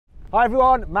Hi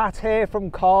everyone, Matt here from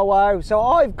Carwow. So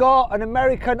I've got an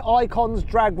American Icons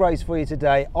drag race for you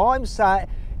today. I'm sat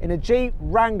in a Jeep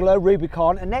Wrangler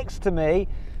Rubicon and next to me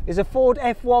is a Ford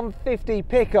F150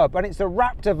 pickup and it's the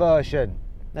Raptor version.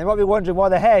 Now you might be wondering why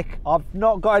the heck I've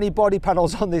not got any body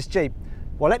panels on this Jeep.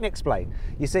 Well, let me explain.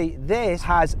 You see, this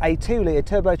has a 2-litre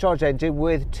turbocharged engine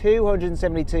with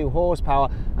 272 horsepower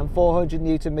and 400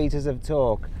 Newton meters of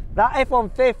torque. That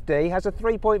F150 has a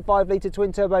 3.5 litre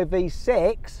twin turbo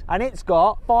V6 and it's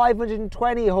got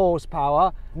 520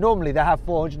 horsepower. Normally they have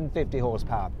 450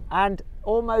 horsepower and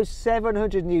almost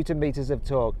 700 Newton meters of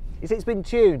torque. You see, it's been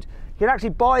tuned. You can actually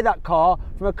buy that car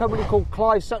from a company called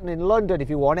Clive Sutton in London if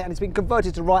you want it, and it's been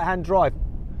converted to right-hand drive.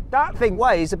 That thing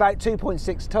weighs about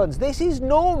 2.6 tonnes. This is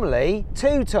normally 2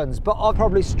 tonnes, but I've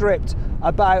probably stripped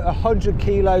about 100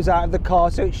 kilos out of the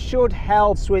car, so it should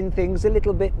help swing things a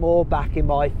little bit more back in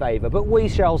my favour, but we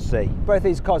shall see. Both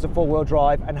these cars are 4-wheel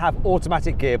drive and have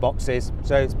automatic gearboxes,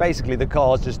 so it's basically the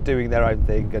cars just doing their own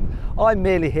thing, and I'm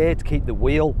merely here to keep the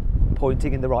wheel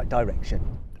pointing in the right direction.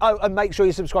 Oh, and make sure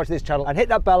you subscribe to this channel and hit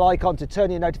that bell icon to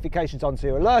turn your notifications on so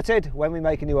you're alerted when we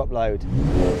make a new upload.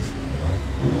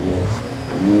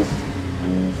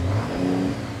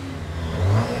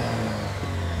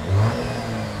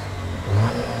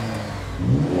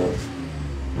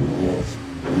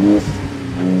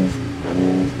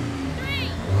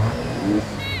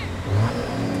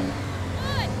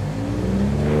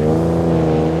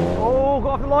 Oh,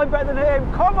 got off the line better than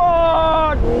him. Come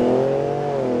on!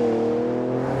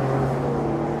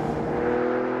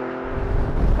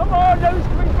 Come on, no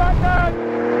swing back down!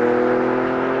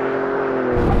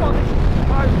 Come on, this is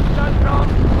close, don't drop!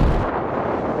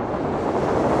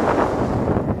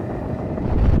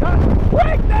 That's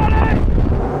quick, Daddy!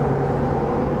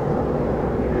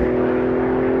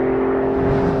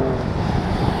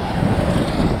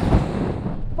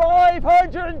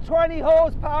 520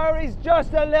 horsepower is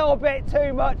just a little bit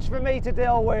too much for me to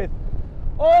deal with.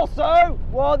 Also,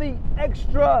 while the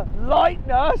extra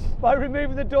lightness by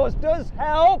removing the doors does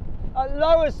help at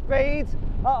lower speeds,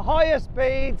 at higher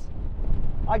speeds,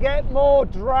 I get more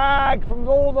drag from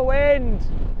all the wind.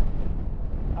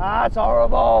 That's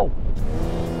horrible.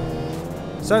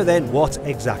 So then what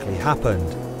exactly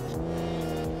happened?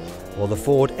 Well, the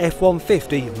Ford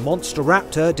F150 Monster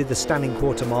Raptor did the standing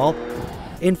quarter mile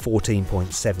in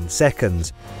 14.7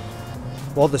 seconds,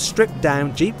 while the stripped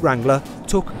down Jeep Wrangler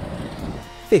took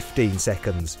 15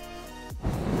 seconds.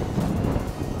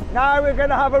 Now we're going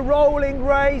to have a rolling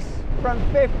race from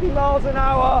 50 miles an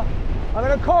hour. I'm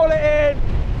going to call it in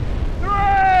 3,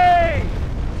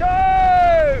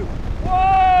 2,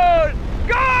 1,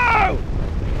 go!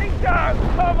 Keep down,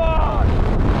 come on!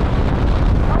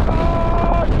 Come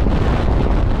on!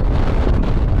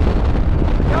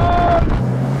 Go!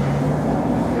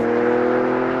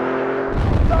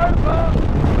 It's over!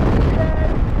 It's the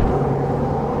end!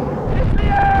 It's the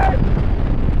end!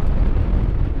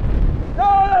 No,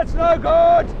 that's no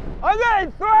good! I'm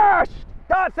getting thrashed!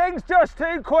 That thing's just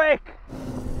too quick!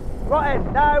 Right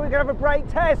then, now we're going to have a brake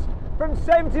test from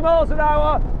 70 miles an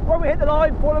hour. When we hit the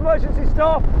line, full emergency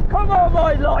stop. Come on,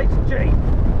 my light Jeep.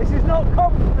 This is not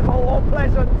comfortable or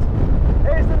pleasant.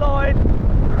 Here's the line.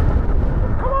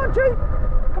 Come on, Jeep.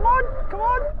 Come on, come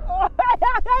on.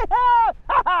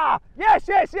 Yes,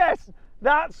 yes, yes.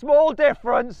 That small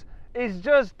difference is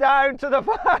just down to the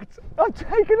fact I've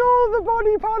taken all the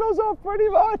body panels off pretty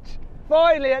much.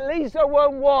 Finally, at least I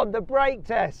won the brake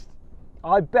test.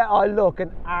 I bet I look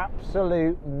an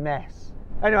absolute mess.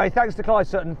 Anyway, thanks to Clive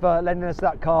Sutton for lending us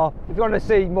that car. If you want to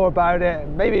see more about it,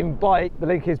 and maybe even buy it, the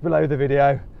link is below the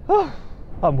video. Oh,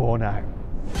 I'm worn out.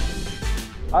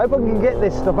 I hope I can get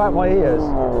this stuff out my ears.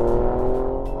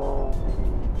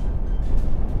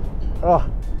 Oh,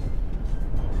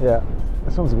 yeah,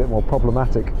 this one's a bit more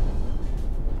problematic.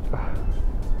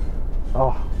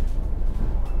 Oh,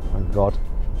 my God.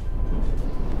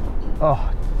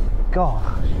 Oh,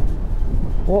 gosh.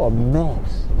 What a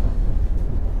mess.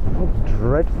 How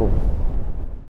dreadful.